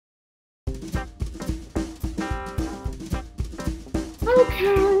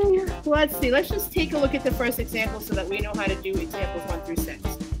Okay, let's see. Let's just take a look at the first example so that we know how to do examples 1 through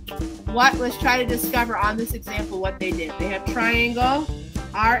 6. Let's try to discover on this example what they did. They have triangle,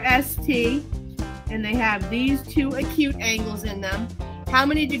 RST, and they have these two acute angles in them. How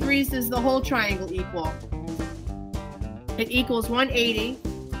many degrees does the whole triangle equal? It equals 180.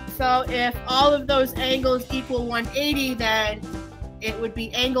 So if all of those angles equal 180, then it would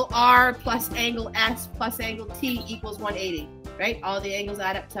be angle R plus angle S plus angle T equals 180, right? All the angles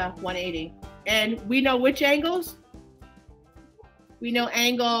add up to 180. And we know which angles? We know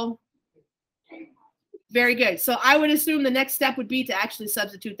angle. Very good. So I would assume the next step would be to actually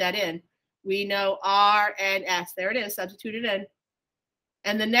substitute that in. We know R and S. There it is. Substitute it in.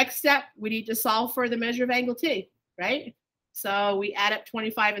 And the next step, we need to solve for the measure of angle T, right? So we add up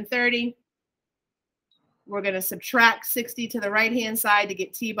 25 and 30. We're going to subtract 60 to the right-hand side to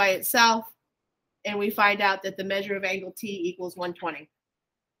get T by itself. And we find out that the measure of angle T equals 120.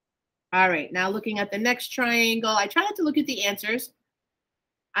 All right. Now looking at the next triangle, I try not to look at the answers.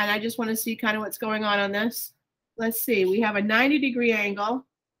 And I just want to see kind of what's going on this. Let's see. We have a 90-degree angle.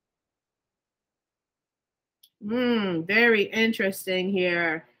 Very interesting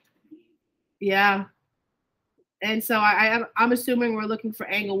here. Yeah. And so I'm assuming we're looking for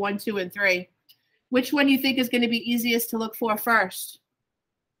angle 1, 2, and 3. Which one do you think is going to be easiest to look for first?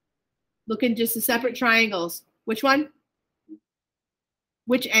 Looking just the separate triangles. Which one?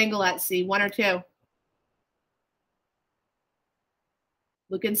 Which angle at C, 1 or 2?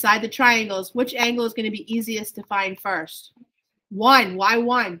 Look inside the triangles. Which angle is going to be easiest to find first? 1. Why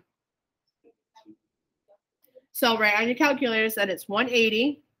 1? So write on your calculators that it's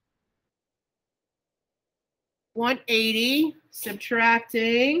 180. 180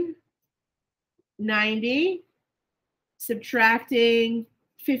 subtracting 90, subtracting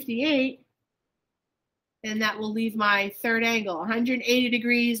 58, and that will leave my third angle. 180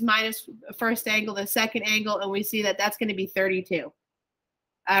 degrees minus the first angle, the second angle, and we see that that's going to be 32.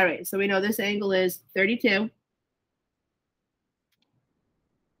 All right, so we know this angle is 32.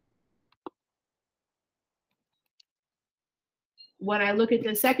 When I look at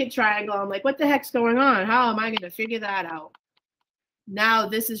the second triangle, I'm like, what the heck's going on? How am I going to figure that out? Now,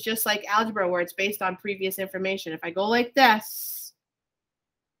 this is just like algebra where it's based on previous information. If I go like this,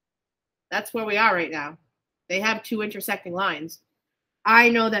 that's where we are right now. They have two intersecting lines. I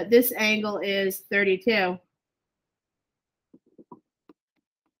know that this angle is 32.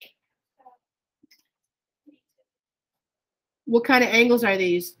 What kind of angles are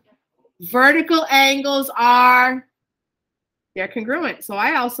these? Vertical angles they're congruent. So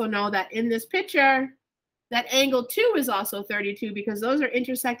I also know that in this picture, that angle 2 is also 32 because those are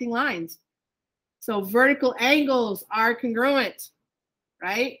intersecting lines. So vertical angles are congruent,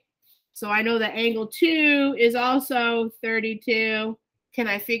 right? So I know that angle 2 is also 32. Can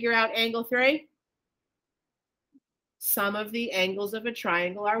I figure out angle 3? Some of the angles of a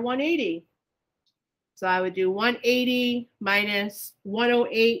triangle are 180. So I would do 180 minus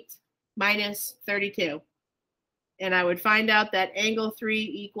 108 minus 32. And I would find out that angle 3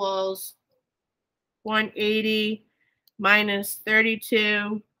 equals 180 minus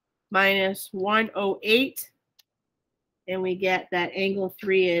 32 minus 108. And we get that angle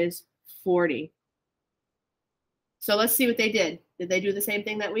 3 is 40. So let's see what they did. Did they do the same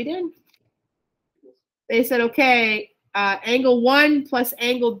thing that we did? They said, okay, angle 1 plus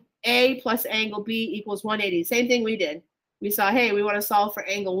angle A plus angle B equals 180. Same thing we did. We saw, hey, we want to solve for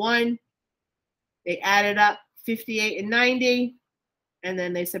angle 1. They added up 58 and 90. And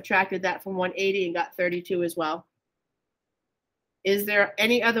then they subtracted that from 180 and got 32 as well. Is there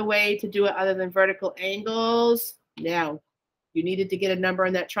any other way to do it other than vertical angles? No. You needed to get a number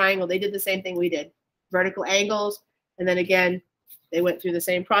in that triangle. They did the same thing we did. Vertical angles. And then again, they went through the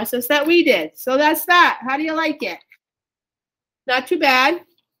same process that we did. So that's that. How do you like it? Not too bad,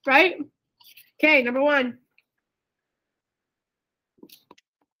 right? Okay, number 1.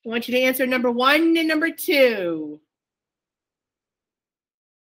 I want you to answer number 1 and number 2.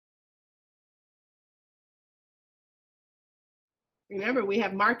 Remember, we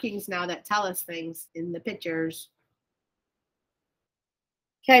have markings now that tell us things in the pictures.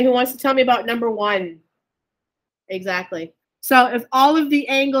 Okay, who wants to tell me about number 1? Exactly. So if all of the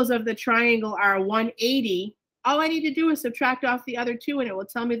angles of the triangle are 180, all I need to do is subtract off the other 2 and it will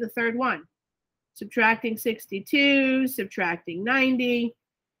tell me the third one. Subtracting 62, subtracting 90.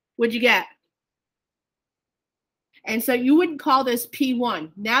 What'd you get? And so you wouldn't call this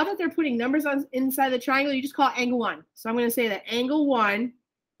P1. Now that they're putting numbers on inside the triangle, you just call it angle 1. So I'm going to say that angle 1,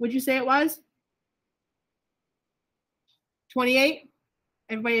 what'd you say it was? 28?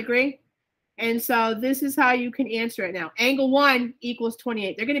 Everybody agree? And so this is how you can answer it now. Angle 1 equals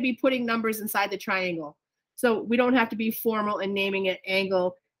 28. They're going to be putting numbers inside the triangle. So we don't have to be formal in naming it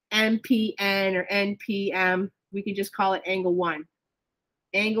angle MPN or NPM. We can just call it angle 1.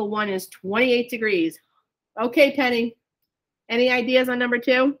 Angle 1 is 28 degrees. Okay, Penny. Any ideas on number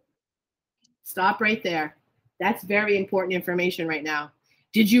 2? Stop right there. That's very important information right now.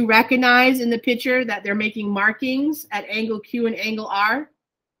 Did you recognize in the picture that they're making markings at angle Q and angle R?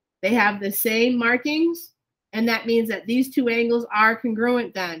 They have the same markings, and that means that these two angles are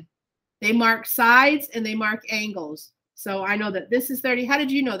congruent then. They mark sides and they mark angles. So I know that this is 30. How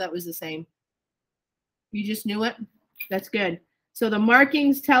did you know that was the same? You just knew it? That's good. So the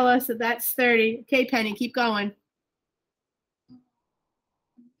markings tell us that that's 30. Okay, Penny, keep going.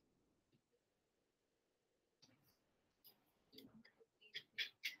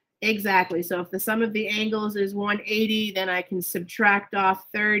 Exactly. So if the sum of the angles is 180, then I can subtract off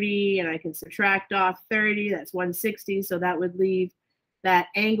 30, and I can subtract off 30. That's 160. So that would leave that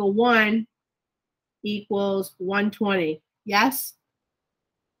angle 1 equals 120. Yes?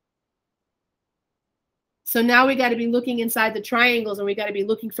 So now we got to be looking inside the triangles, and we got to be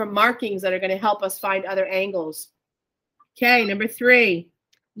looking for markings that are going to help us find other angles. Okay, number 3.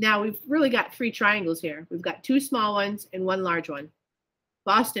 Now we've really got 3 triangles here. We've got 2 small ones and 1 large one.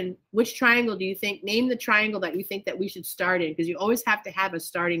 Boston, which triangle do you think? Name the triangle that you think that we should start in, because you always have to have a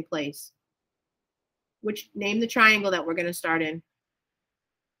starting place. Name the triangle that we're going to start in.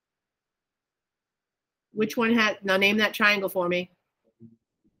 Which one now name that triangle for me.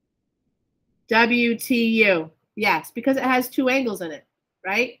 WTU. Yes, because it has 2 angles in it,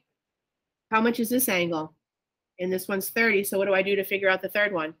 right? How much is this angle? And this one's 30. So what do I do to figure out the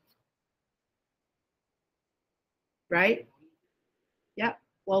third one? Right? Yeah.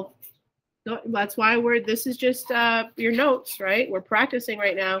 Well, that's why this is just your notes, right? We're practicing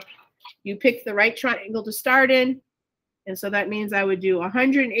right now. You pick the right triangle to start in. And so that means I would do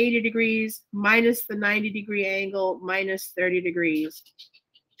 180 degrees minus the 90-degree angle minus 30 degrees.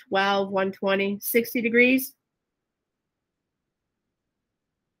 12, 120, 60 degrees.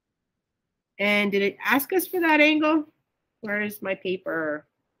 And did it ask us for that angle? Where is my paper?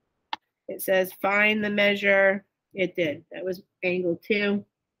 It says find the measure. It did. That was angle 2.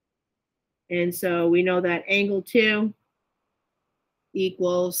 And so we know that angle 2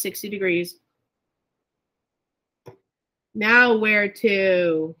 equals 60 degrees. Now where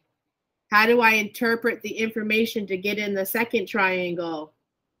to? How do I interpret the information to get in the second triangle?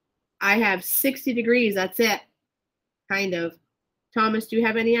 I have 60 degrees. That's it. Kind of. Thomas, do you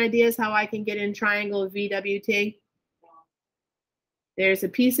have any ideas how I can get in triangle VWT? There's a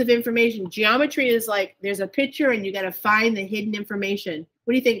piece of information. Geometry is like there's a picture and you got to find the hidden information.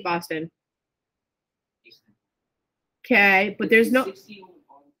 What do you think, Boston? Okay, but there's no.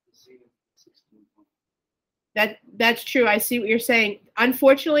 That's true. I see what you're saying.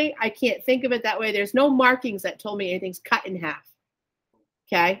 Unfortunately, I can't think of it that way. There's no markings that told me anything's cut in half.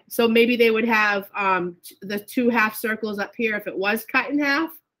 Okay, so maybe they would have the 2 half circles up here if it was cut in half,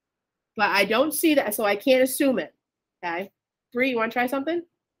 but I don't see that, so I can't assume it. Okay, Bree, you want to try something?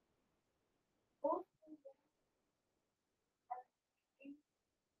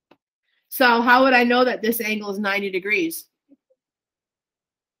 So how would I know that this angle is 90 degrees?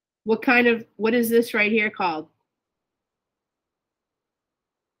 What is this right here called?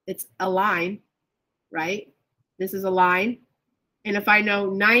 It's a line, right? This is a line. And if I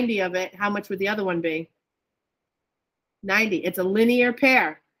know 90 of it, how much would the other one be? 90. It's a linear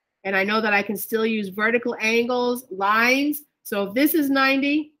pair. And I know that I can still use vertical angles, lines. So if this is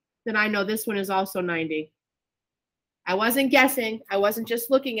 90, then I know this one is also 90. I wasn't guessing. I wasn't just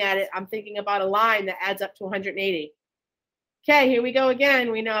looking at it. I'm thinking about a line that adds up to 180. Okay, here we go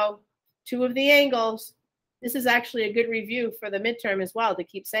again. We know 2 of the angles. This is actually a good review for the midterm as well to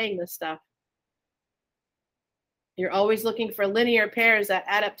keep saying this stuff. You're always looking for linear pairs that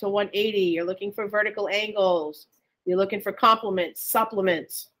add up to 180. You're looking for vertical angles. You're looking for complements,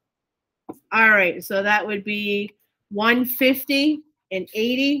 supplements. All right, so that would be 150 and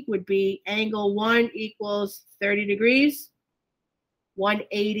 80 would be angle 1 equals 30 degrees.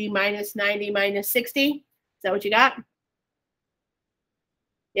 180 minus 90 minus 60. Is that what you got?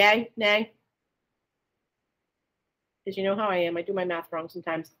 Yay? Nay? Because you know how I am. I do my math wrong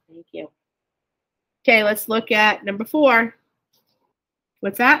sometimes. Thank you. Okay, let's look at number 4.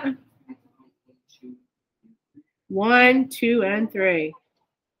 What's that? 1, 2, and 3.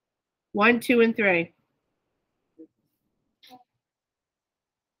 1, 2, and 3.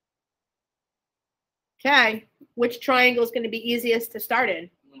 Okay, which triangle is going to be easiest to start in?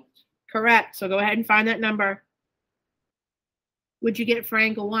 Correct. So go ahead and find that number. What'd you get for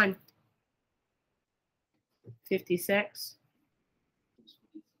angle 1? 56.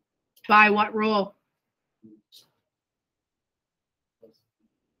 By what rule?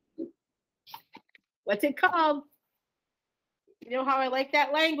 What's it called? You know how I like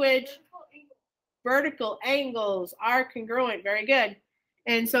that language? Vertical angles are congruent. Very good.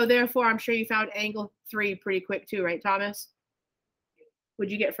 And so therefore, I'm sure you found angle 3 pretty quick too, right, Thomas?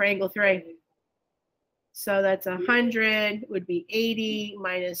 What'd you get for angle 3? So that's 100 would be 80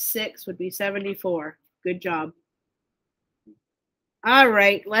 minus 6 would be 74. Good job. All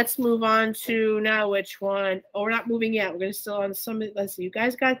right, let's move on to now which one? Oh, we're not moving yet. We're going to still on some. Let's see. You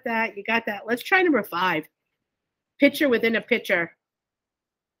guys got that. You got that. Let's try number 5. Picture within a picture.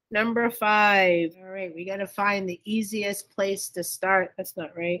 Number 5. All right, we got to find the easiest place to start. That's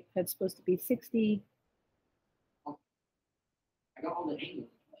not right. That's supposed to be 60. I got all the angles.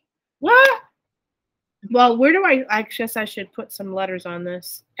 What? Well, where do I guess I should put some letters on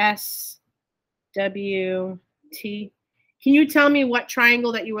this. S, W, T. Can you tell me what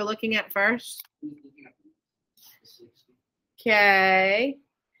triangle that you were looking at first? Okay.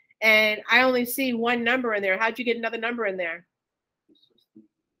 And I only see one number in there. How'd you get another number in there?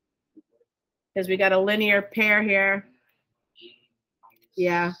 Because we got a linear pair here.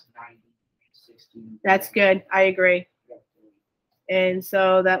 Yeah. That's good. I agree. And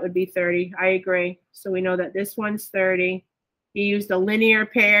so that would be 30. I agree. So we know that this one's 30. You used a linear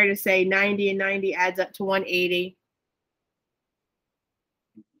pair to say 90 and 90 adds up to 180.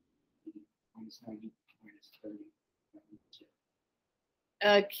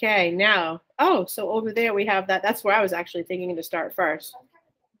 Okay, now, oh, so over there we have that. That's where I was actually thinking to start first.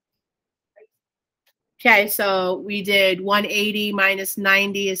 Okay, so we did 180 minus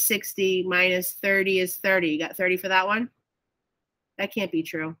 90 is 60 minus 30 is 30. You got 30 for that one? That can't be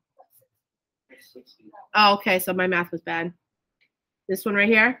true. Oh, okay, so my math was bad. This one right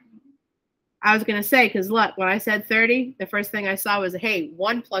here? I was going to say, because look, when I said 30, the first thing I saw was, hey,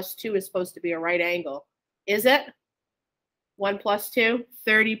 1 plus 2 is supposed to be a right angle. Is it? 1 plus 2?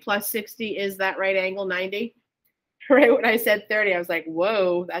 30 plus 60 is that right angle, 90? Right when I said 30, I was like,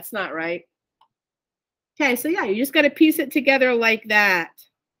 whoa, that's not right. Okay, so yeah, you just got to piece it together like that.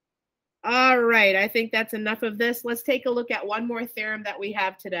 All right, I think that's enough of this. Let's take a look at one more theorem that we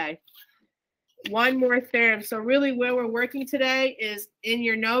have today. One more theorem. So really where we're working today is in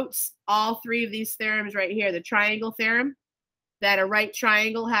your notes, all 3 of these theorems right here. The triangle theorem, that a right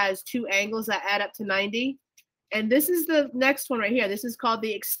triangle has 2 angles that add up to 90. And this is the next one right here. This is called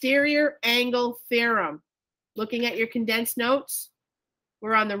the exterior angle theorem. Looking at your condensed notes,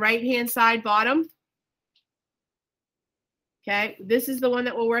 we're on the right-hand side bottom. Okay, this is the one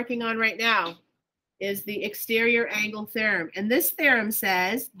that we're working on right now, is the exterior angle theorem. And this theorem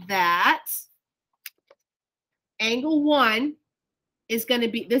says that angle 1 is going to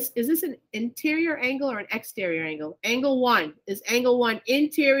be, is this an interior angle or an exterior angle? Angle 1, is angle 1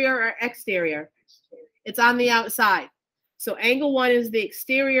 interior or exterior? It's on the outside. So angle 1 is the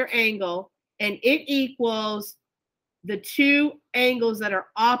exterior angle, and it equals the 2 angles that are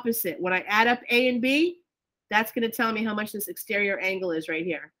opposite. When I add up A and B, that's going to tell me how much this exterior angle is right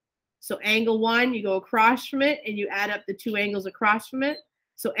here. So angle 1, you go across from it, and you add up the 2 angles across from it.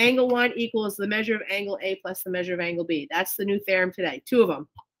 So angle 1 equals the measure of angle A plus the measure of angle B. That's the new theorem today, 2 of them.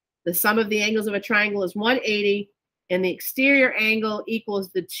 The sum of the angles of a triangle is 180, and the exterior angle equals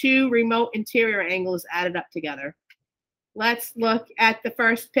the 2 remote interior angles added up together. Let's look at the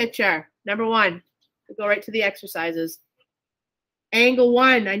first picture. Number 1, we'll go right to the exercises. Angle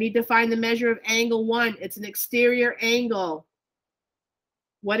 1, I need to find the measure of angle 1. It's an exterior angle.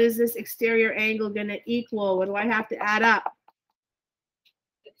 What is this exterior angle going to equal? What do I have to add up?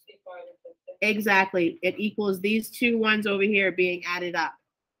 65 and 50. Exactly. It equals these 2 ones over here being added up.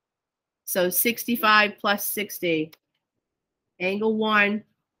 So 65 plus 60. Angle 1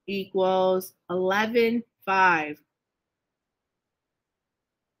 equals 11.5.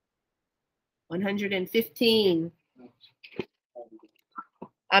 115.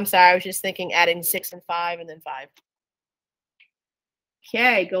 I'm sorry, I was just thinking adding 6 and 5 and then 5.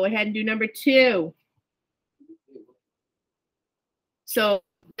 Okay, go ahead and do number 2. So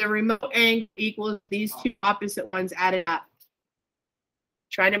the remote angle equals these 2 opposite ones added up.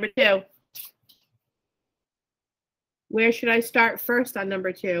 Try number 2. Where should I start first on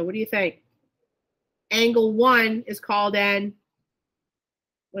number 2? What do you think? Angle 1 is called an,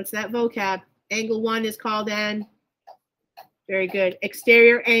 what's that vocab? Angle 1 is called an, very good,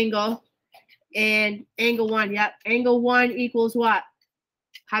 exterior angle. And angle 1, yep. Angle 1 equals what?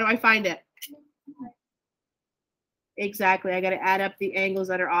 How do I find it? Exactly. I got to add up the angles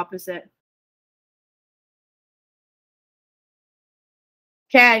that are opposite.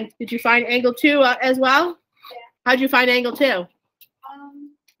 Okay. Did you find angle 2 as well? How'd you find angle 2?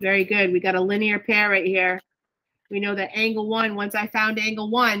 Very good. We got a linear pair right here. We know that angle 1, once I found angle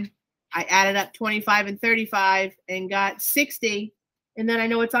 1, I added up 25 and 35 and got 60. And then I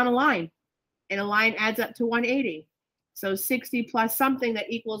know it's on a line. And a line adds up to 180. So 60 plus something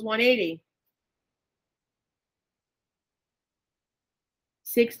that equals 180.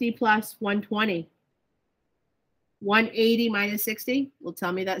 60 plus 120. 180 minus 60 will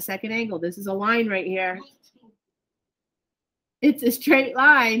tell me that second angle. This is a line right here. It's a straight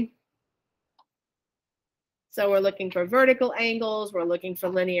line. So we're looking for vertical angles. We're looking for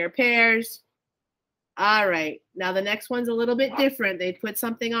linear pairs. All right. Now the next one's a little bit different. They put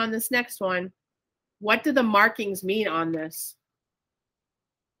something on this next one. What do the markings mean on this?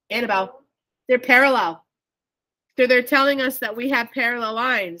 Annabelle, they're parallel. So they're telling us that we have parallel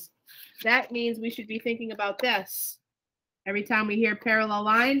lines. That means we should be thinking about this. Every time we hear parallel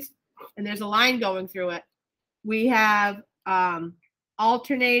lines and there's a line going through it, we have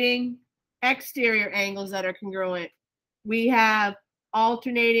alternating exterior angles that are congruent. We have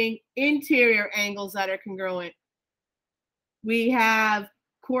alternating interior angles that are congruent. We have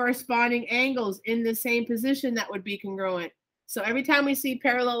corresponding angles in the same position that would be congruent. So every time we see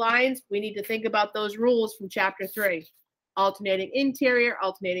parallel lines, we need to think about those rules from chapter 3. Alternating interior,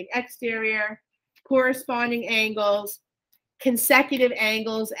 alternating exterior, corresponding angles, consecutive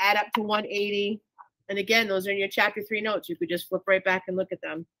angles add up to 180. And again, those are in your chapter 3 notes. You could just flip right back and look at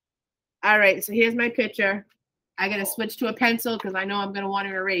them. All right, so here's my picture. I got to switch to a pencil because I know I'm going to want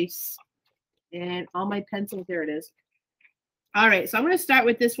to erase. And all my pencils, there it is. All right, so I'm going to start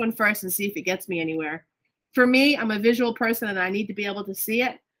with this one first and see if it gets me anywhere. For me, I'm a visual person and I need to be able to see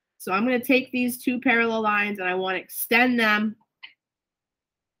it. So I'm going to take these two parallel lines and I want to extend them.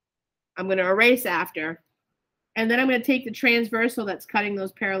 I'm going to erase after. And then I'm going to take the transversal that's cutting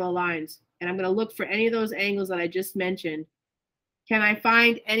those parallel lines. And I'm going to look for any of those angles that I just mentioned. Can I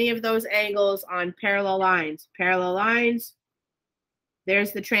find any of those angles on parallel lines? Parallel lines.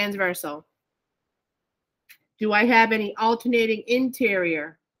 There's the transversal. Do I have any alternating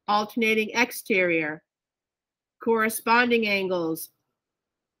interior, alternating exterior, corresponding angles?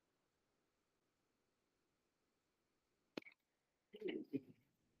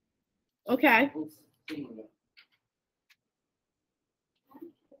 Okay.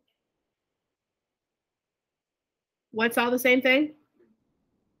 What's all the same thing?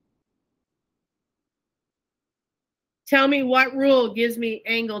 Tell me what rule gives me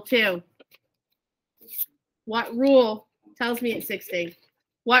angle 2. What rule tells me it's 60?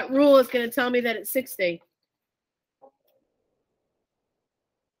 What rule is going to tell me that it's 60?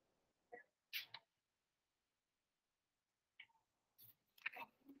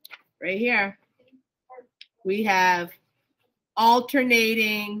 Right here. We have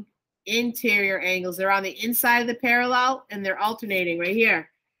alternating interior angles. They're on the inside of the parallel and they're alternating right here.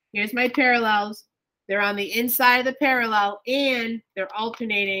 Here's my parallels. They're on the inside of the parallel and they're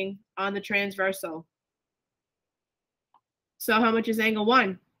alternating on the transversal. So how much is angle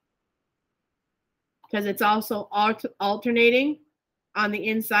 1? Because it's also alternating on the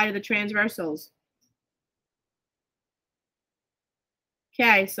inside of the transversals.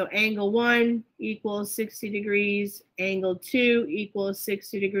 Okay, so angle 1 equals 60 degrees. Angle 2 equals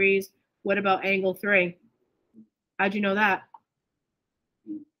 60 degrees. What about angle 3? How'd you know that?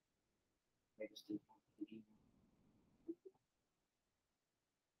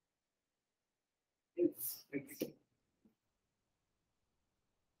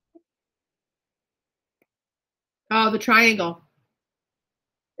 Oh, the triangle.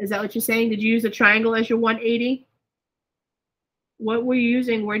 Is that what you're saying? Did you use the triangle as your 180? What were you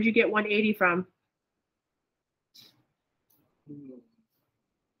using? Where'd you get 180 from?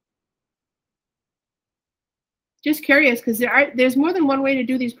 Just curious, because there's more than one way to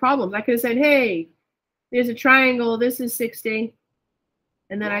do these problems. I could have said, hey, there's a triangle, this is 60.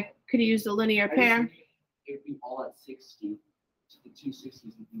 And then I could have used a linear pair. If we all at 60, so the two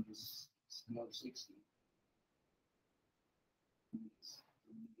 60s would be this another 60.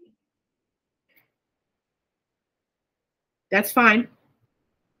 That's fine.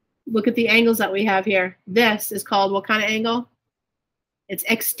 Look at the angles that we have here. This is called what kind of angle? It's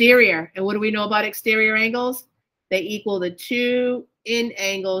exterior. And what do we know about exterior angles? They equal the two in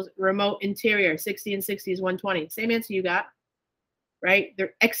angles, remote interior. 60 and 60 is 120. Same answer you got, right?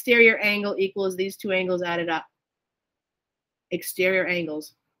 Their exterior angle equals these two angles added up. Exterior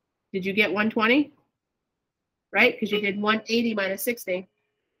angles. Did you get 120? Right? Because you did 180 minus 60.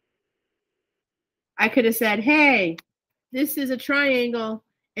 I could have said, hey, this is a triangle,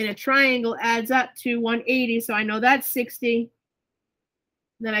 and a triangle adds up to 180, so I know that's 60.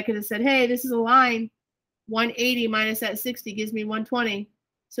 Then I could have said, hey, this is a line, 180 minus that 60 gives me 120.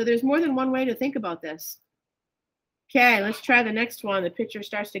 So there's more than one way to think about this. Okay, let's try the next one. The picture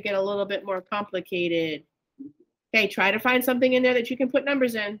starts to get a little bit more complicated. Okay, try to find something in there that you can put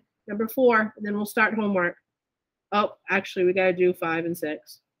numbers in. Number 4, and then we'll start homework. Oh, actually, we got to do 5 and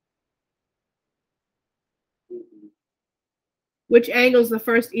 6. Which angle is the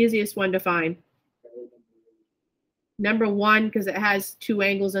first easiest one to find? Number 1, because it has 2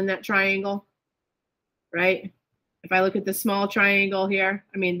 angles in that triangle, right? If I look at the small triangle here,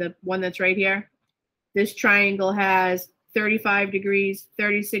 I mean the one that's right here, this triangle has 35 degrees,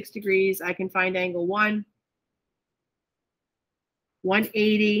 36 degrees. I can find angle 1.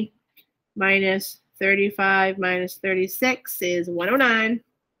 180 minus 35 minus 36 is 109.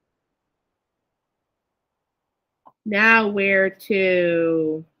 Now where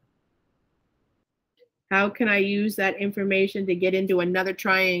to? How can I use that information to get into another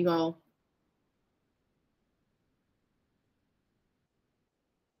triangle?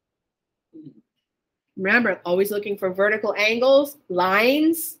 Remember, always looking for vertical angles,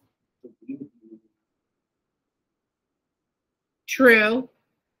 lines. True.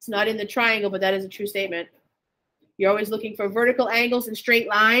 It's not in the triangle, but that is a true statement. You're always looking for vertical angles and straight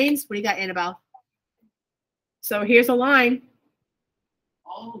lines. What do you got, Annabelle? So here's a line.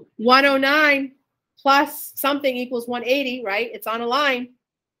 109 plus something equals 180, right? It's on a line.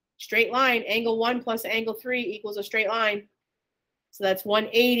 Straight line. Angle 1 plus angle 3 equals a straight line. So that's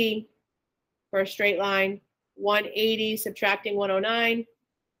 180 for a straight line. 180 subtracting 109.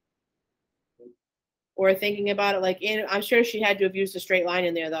 Or thinking about it like I'm sure she had to have used a straight line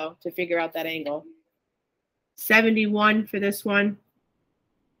in there, though, to figure out that angle. 71 for this one.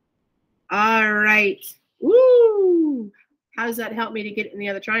 All right. Woo! How does that help me to get in the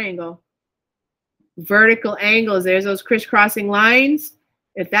other triangle? Vertical angles. There's those crisscrossing lines.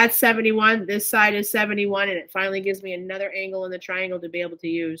 If that's 71, this side is 71, and it finally gives me another angle in the triangle to be able to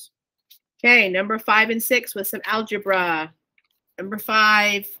use. Okay, number 5 and 6 with some algebra. Number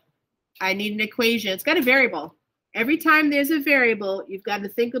 5, I need an equation. It's got a variable. Every time there's a variable, you've got to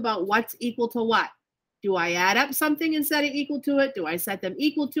think about what's equal to what. Do I add up something and set it equal to it? Do I set them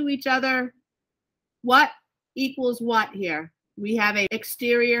equal to each other? What equals what here? We have an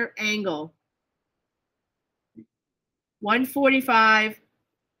exterior angle. 145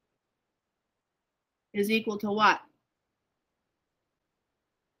 is equal to what?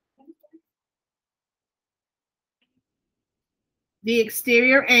 The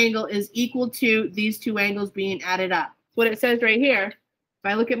exterior angle is equal to these two angles being added up. That's what it says right here. If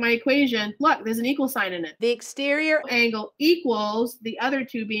I look at my equation, look, there's an equal sign in it. The exterior angle equals the other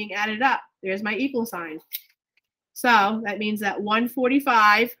two being added up. There's my equal sign. So that means that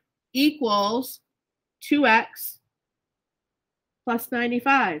 145 equals 2x plus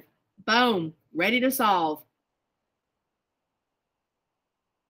 95. Boom, ready to solve.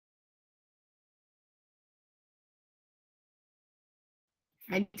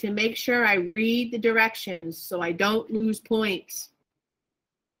 And to make sure I read the directions so I don't lose points.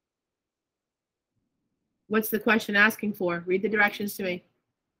 What's the question asking for? Read the directions to me.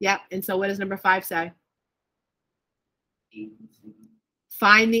 Yep, and so what does number 5 say?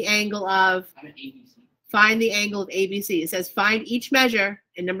 Find the angle of ABC. It says find each measure,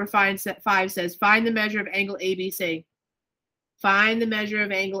 and number 5 says find the measure of angle ABC. Find the measure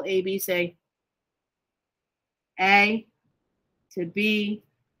of angle ABC. A to B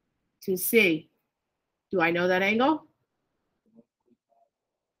to C. Do I know that angle?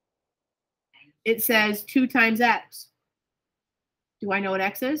 It says 2 times x. Do I know what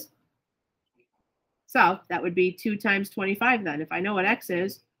x is? So that would be 2 times 25 then, if I know what x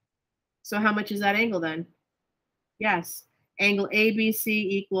is. So how much is that angle then? Yes, angle ABC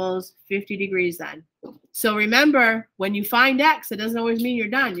equals 50 degrees then. So remember, when you find x, it doesn't always mean you're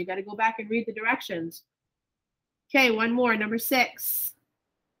done. You got to go back and read the directions. Okay, one more, number 6.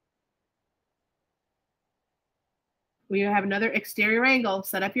 We have another exterior angle.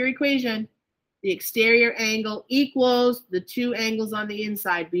 Set up your equation. The exterior angle equals the 2 angles on the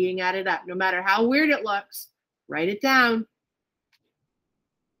inside being added up. No matter how weird it looks, write it down.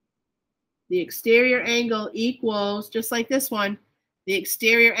 The exterior angle equals, just like this one, the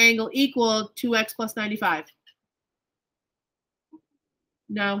exterior angle equal 2x plus 95.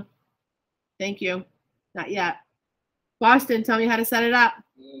 No. Thank you. Not yet. Boston, tell me how to set it up.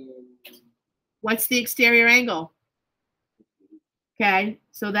 What's the exterior angle? Okay,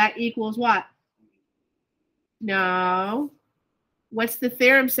 so that equals what? No. What's the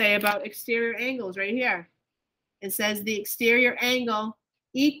theorem say about exterior angles right here? It says the exterior angle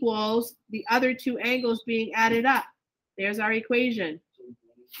equals the other 2 angles being added up. There's our equation.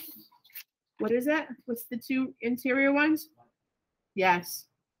 what is it? What's the two interior ones? Yes.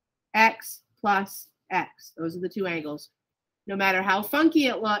 X plus X. Those are the two angles. No matter how funky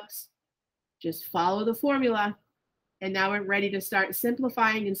it looks, just follow the formula. And now we're ready to start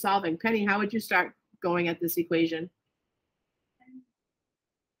simplifying and solving. Penny, how would you start going at this equation?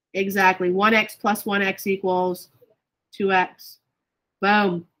 Exactly. 1x plus 1x equals 2x.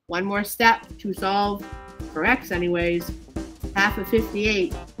 Boom. One more step to solve for x anyways. Half of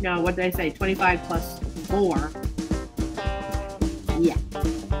 58. No, what did I say? 25 plus 4. Yeah.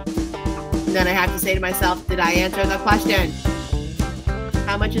 And then I have to say to myself, did I answer the question?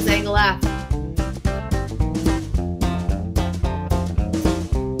 How much is angle F?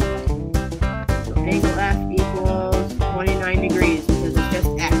 So angle F equals 29 degrees because it's just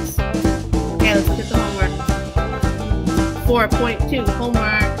x. Okay, let's look at the homework. 4.2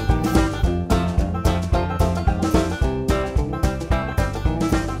 homework.